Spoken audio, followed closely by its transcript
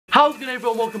How's it going,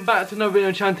 everyone? Welcome back to another video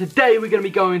on the channel. Today we're going to be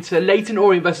going to Leyton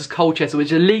Orient versus Colchester, which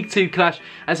is a League 2 clash,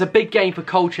 and it's a big game for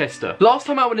Colchester. Last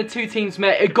time out when the two teams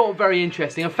met, it got very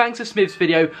interesting, and thanks to Smith's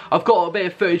video, I've got a bit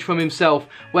of footage from himself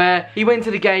where he went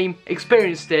to the game,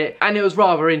 experienced it, and it was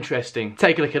rather interesting.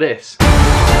 Take a look at this.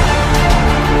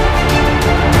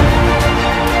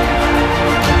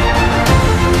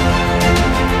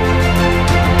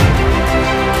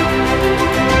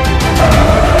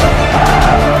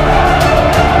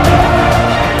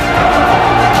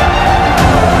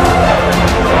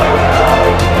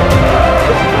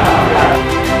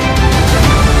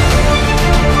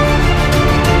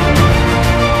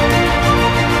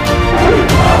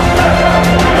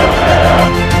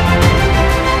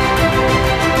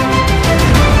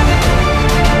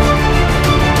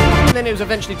 It was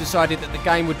eventually decided that the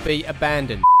game would be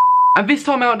abandoned. And this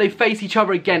time out they face each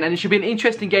other again, and it should be an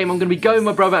interesting game. I'm going to be going with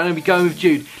my brother and I'm going to be going with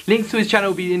Jude. Links to his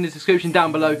channel will be in the description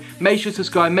down below. Make sure to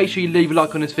subscribe, make sure you leave a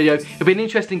like on this video. It'll be an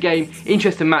interesting game,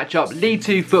 interesting matchup. League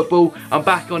 2 football, I'm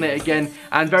back on it again,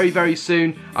 and very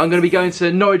soon I'm going to be going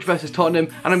to Norwich versus Tottenham,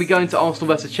 and I'm going to be going to Arsenal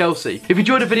versus Chelsea. If you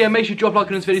enjoyed the video, make sure you drop a like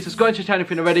on this video, subscribe to the channel if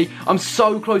you're not already. I'm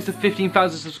so close to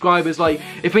 15,000 subscribers. Like,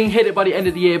 if we can hit it by the end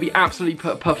of the year, it'll be absolutely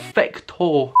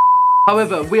perfecto.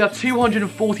 However, we are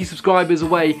 240 subscribers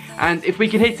away, and if we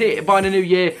can hit it by the new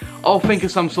year, I'll think of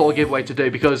some sort of giveaway to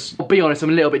do, because, I'll be honest, I'm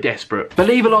a little bit desperate. But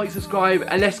leave a like, subscribe,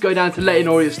 and let's go down to Leyton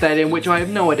Orient Stadium, which I have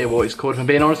no idea what it's called, if I'm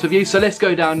being honest with you. So let's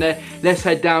go down there, let's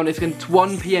head down. It's going to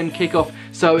 1 PM kickoff,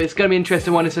 so it's going to be an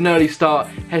interesting one. It's an early start.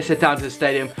 Let's head down to the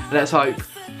stadium, and let's hope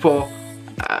for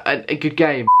a good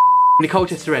game. In the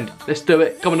Colchester end, let's do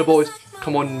it. Come on, the boys.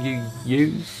 Come on,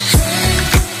 you.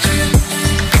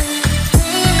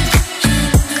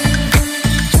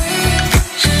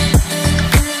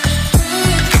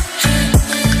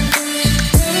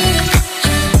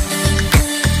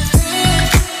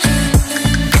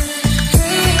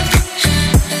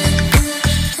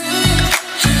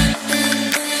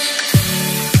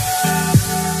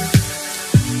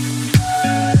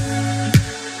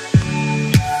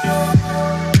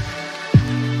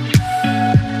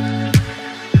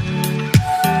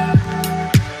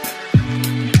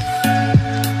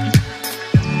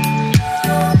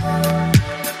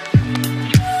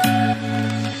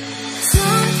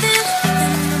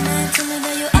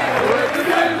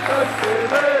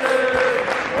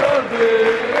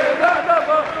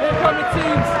 Here come the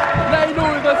teams, Leyton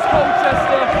Orient versus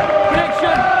Colchester.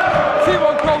 Prediction,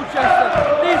 2-1 Colchester.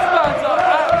 These fans are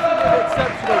absolutely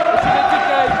exceptional. It's been a good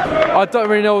game. I don't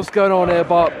really know what's going on here,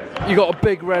 but you got a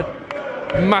big red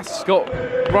mascot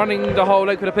running the whole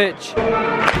length of the pitch.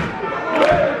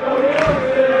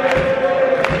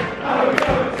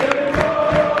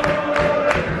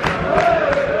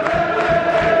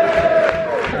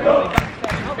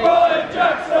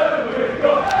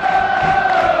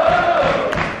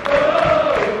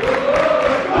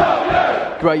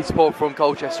 Great support from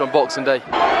Colchester on Boxing Day.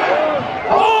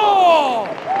 Oh!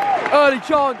 Early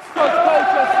chance, goes to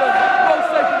Colchester, well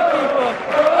safe for the keeper,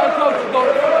 and Colchester got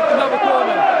another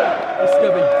corner. It's going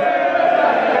to be...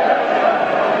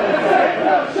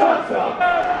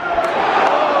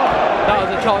 That was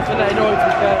a chance for Leyton Orient to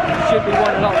be fair. Should be 1-0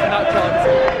 from that chance.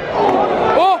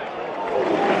 Oh!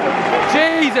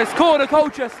 Jesus, corner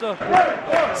Colchester.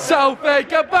 Southend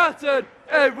get battered,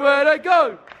 everywhere they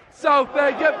go.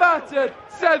 Southend get battered,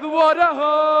 7-1 at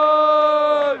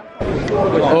home!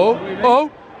 Oh!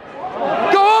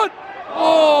 Go on!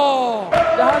 Oh!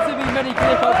 There hasn't been many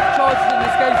clear-cut chances in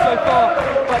this game so far,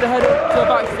 but the header to the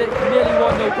back stick, nearly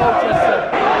 1-0 Colchester.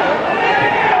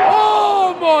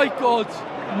 Oh my God!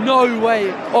 No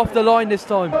way! Off the line this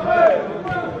time.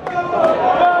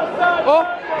 Oh!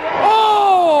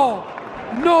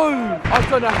 No! I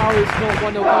don't know how it's not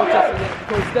 1-0 Colchester yet,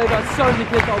 because they've had so many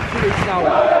clear-cut opportunities now,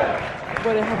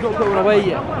 but they have not got one away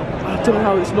yet. I don't know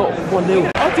how it's not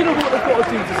 1-0. I don't know what they've got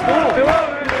to do to score.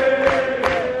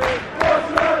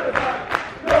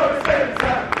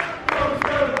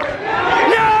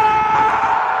 Yeah!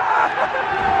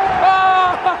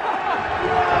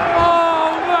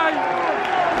 Oh, mate!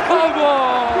 Come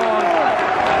on!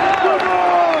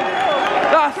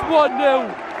 That's 1-0.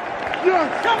 Yes,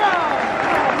 come on!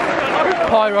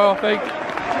 Pyro, I think.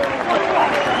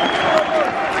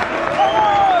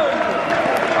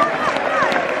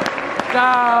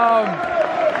 Down!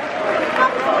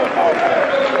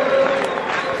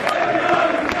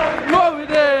 Go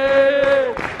with it!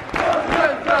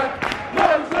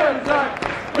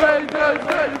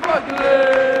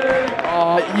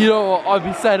 You know what, I've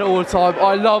been saying it all the time,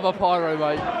 I love a pyro,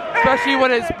 mate. Especially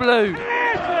when it's blue.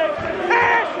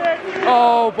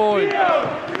 Oh boy.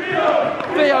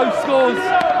 Theo scores.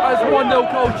 That's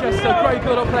 1-0 Colchester. Great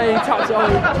good up play, he taps it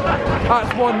home. That's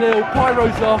 1-0.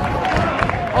 Pyro's off.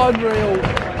 Unreal.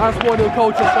 That's 1-0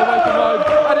 Colchester. Away from home.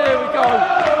 And here we go.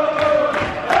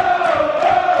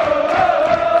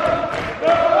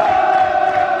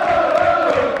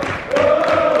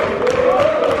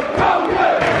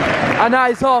 And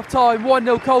that is half time,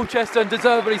 1-0 Colchester, and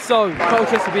deservedly so.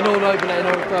 Colchester been all over Leyton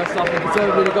Orient first half, and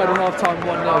deservedly to go to half time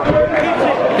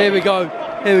 1-0. Here we go,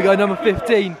 number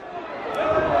 15.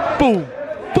 Boom,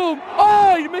 boom,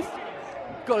 oh, you missed.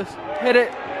 Got to hit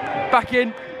it, back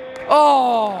in.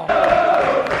 Oh,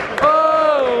 oh.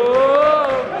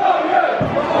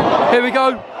 Here we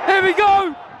go,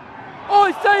 Oh,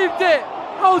 he saved it.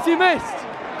 How's he missed?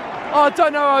 Oh, I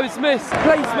don't know how it's missed.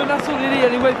 Placement, that's all he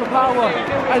needed, and he went for power.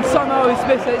 And somehow it's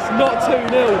missed, it's not 2-0.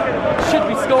 Should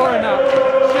be scoring that.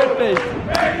 Should be.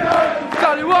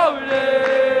 Stanley well with it.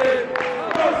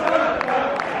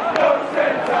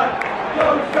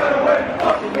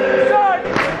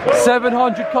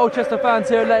 700 Colchester fans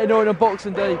here at Leyton Orient on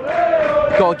Boxing Day.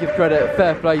 Gotta give credit,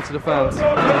 fair play to the fans.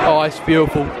 Oh, it's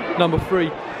beautiful. Number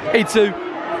 3, E2,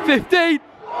 15.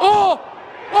 Oh!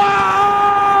 Oh!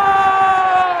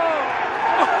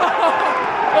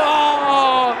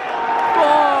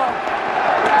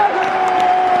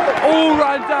 All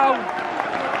ran down.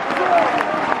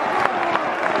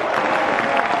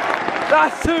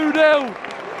 That's 2-0.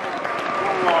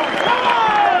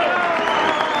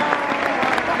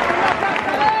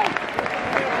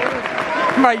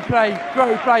 Great play,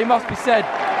 must be said.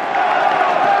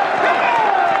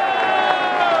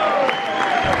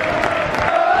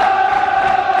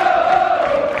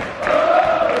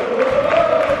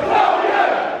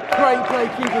 Great play,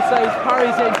 keeper saves,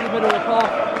 parries it into the middle of the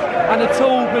park, and the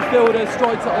tall midfielder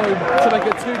strikes it home to make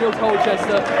it 2-0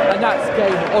 Colchester, and that's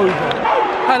game over.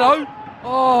 Hello?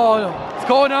 Oh, it's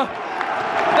corner.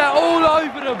 They're all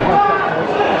over them.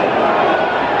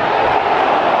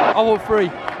 I want 3.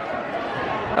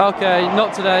 Okay,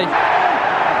 not today. Leyton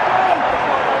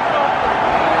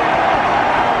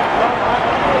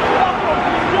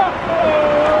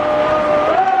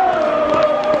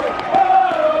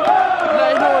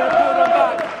Orient put them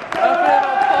back. And I think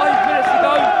about 5 minutes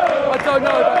ago, I don't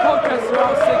know, but Colchester are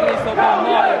out singing this by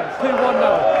miles. 2-1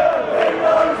 now.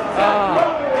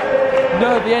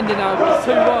 Nervy ending now, but it's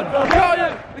 2-1.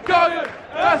 We got you!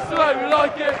 That's the way, we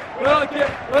like it!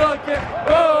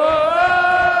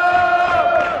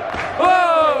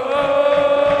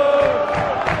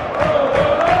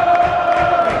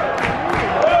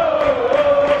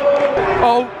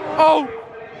 Oh! Oh!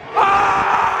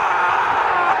 Ah!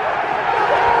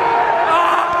 Ah!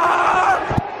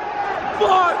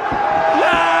 Fuck!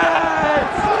 Yes!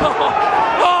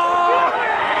 Oh!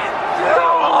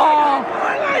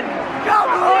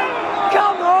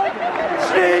 Come on!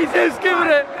 Jesus, giving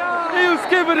it! He was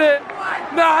giving it!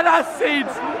 Nah, that's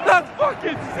seeds! That's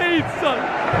fucking seeds, son!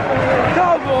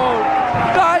 Come on!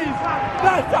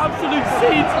 That's absolute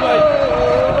seeds, mate!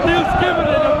 He was giving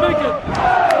it a big one!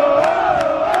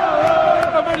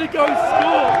 To go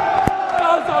score.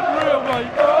 That's unreal,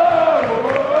 mate.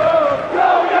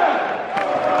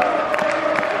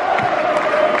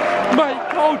 Mate,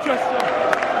 Colchester.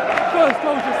 First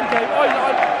Colchester game.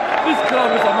 This club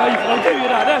is amazing. I'll give you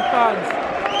that. They're fans.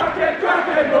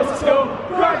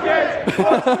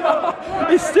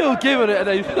 He's still giving it.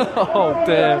 Oh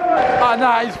dear. And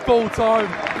that is full time.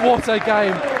 What a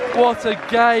game. What a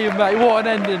game, mate. What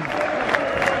an ending.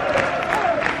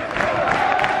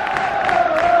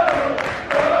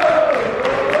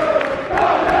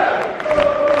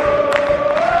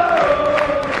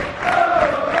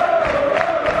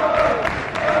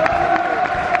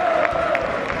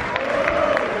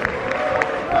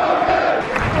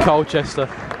 Colchester,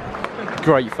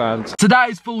 great fans. So that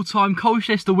is full time.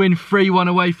 Colchester win 3-1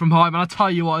 away from home, and I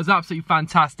tell you what, it was an absolutely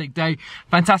fantastic day,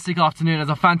 fantastic afternoon. It was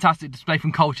a fantastic display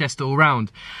from Colchester all round.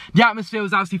 The atmosphere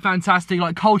was absolutely fantastic.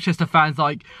 Like, Colchester fans,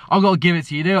 like, I've got to give it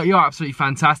to you. You're absolutely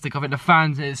fantastic. I think the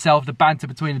fans itself, the banter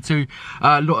between the two,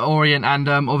 Orient and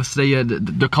obviously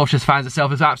the Colchester fans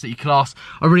itself, is absolutely class.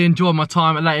 I really enjoyed my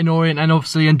time at Leyton Orient, and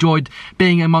obviously enjoyed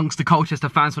being amongst the Colchester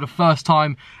fans for the first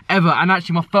time ever. And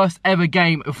actually my first ever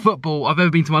game of football I've ever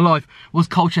been to in my life was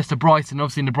Colchester Brighton,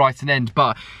 obviously in the Brighton end,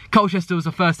 but Colchester was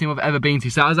the first team I've ever been to,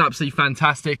 so that was absolutely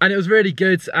fantastic and it was really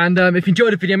good. And if you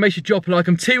enjoyed the video, make sure to drop a like.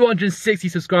 I'm 260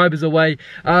 subscribers away.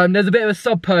 There's a bit of a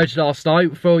sub purge last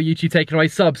night for YouTube taking away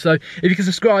subs, so if you can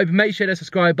subscribe, make sure to hit the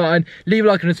subscribe button, leave a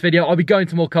like on this video. I'll be going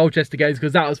to more Colchester games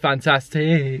because that was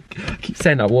fantastic. I keep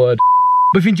saying that word.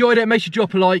 But if you enjoyed it, make sure you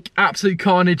drop a like. Absolute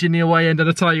carnage in the away end, and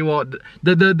I tell you what,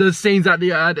 the scenes at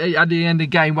the end of the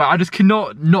game where I just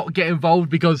cannot not get involved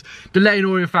because the Leyton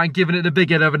Orient fan giving it the big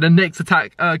head over the next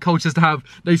attack Colchester have,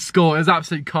 they score. It was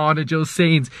absolute carnage, those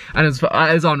scenes, and it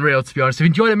was unreal, to be honest. If you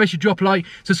enjoyed it, make sure you drop a like,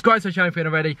 subscribe to the channel if you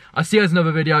haven't already. I'll see you guys in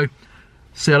another video.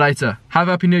 See you later. Have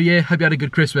a happy new year. Hope you had a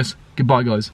good Christmas. Goodbye, guys.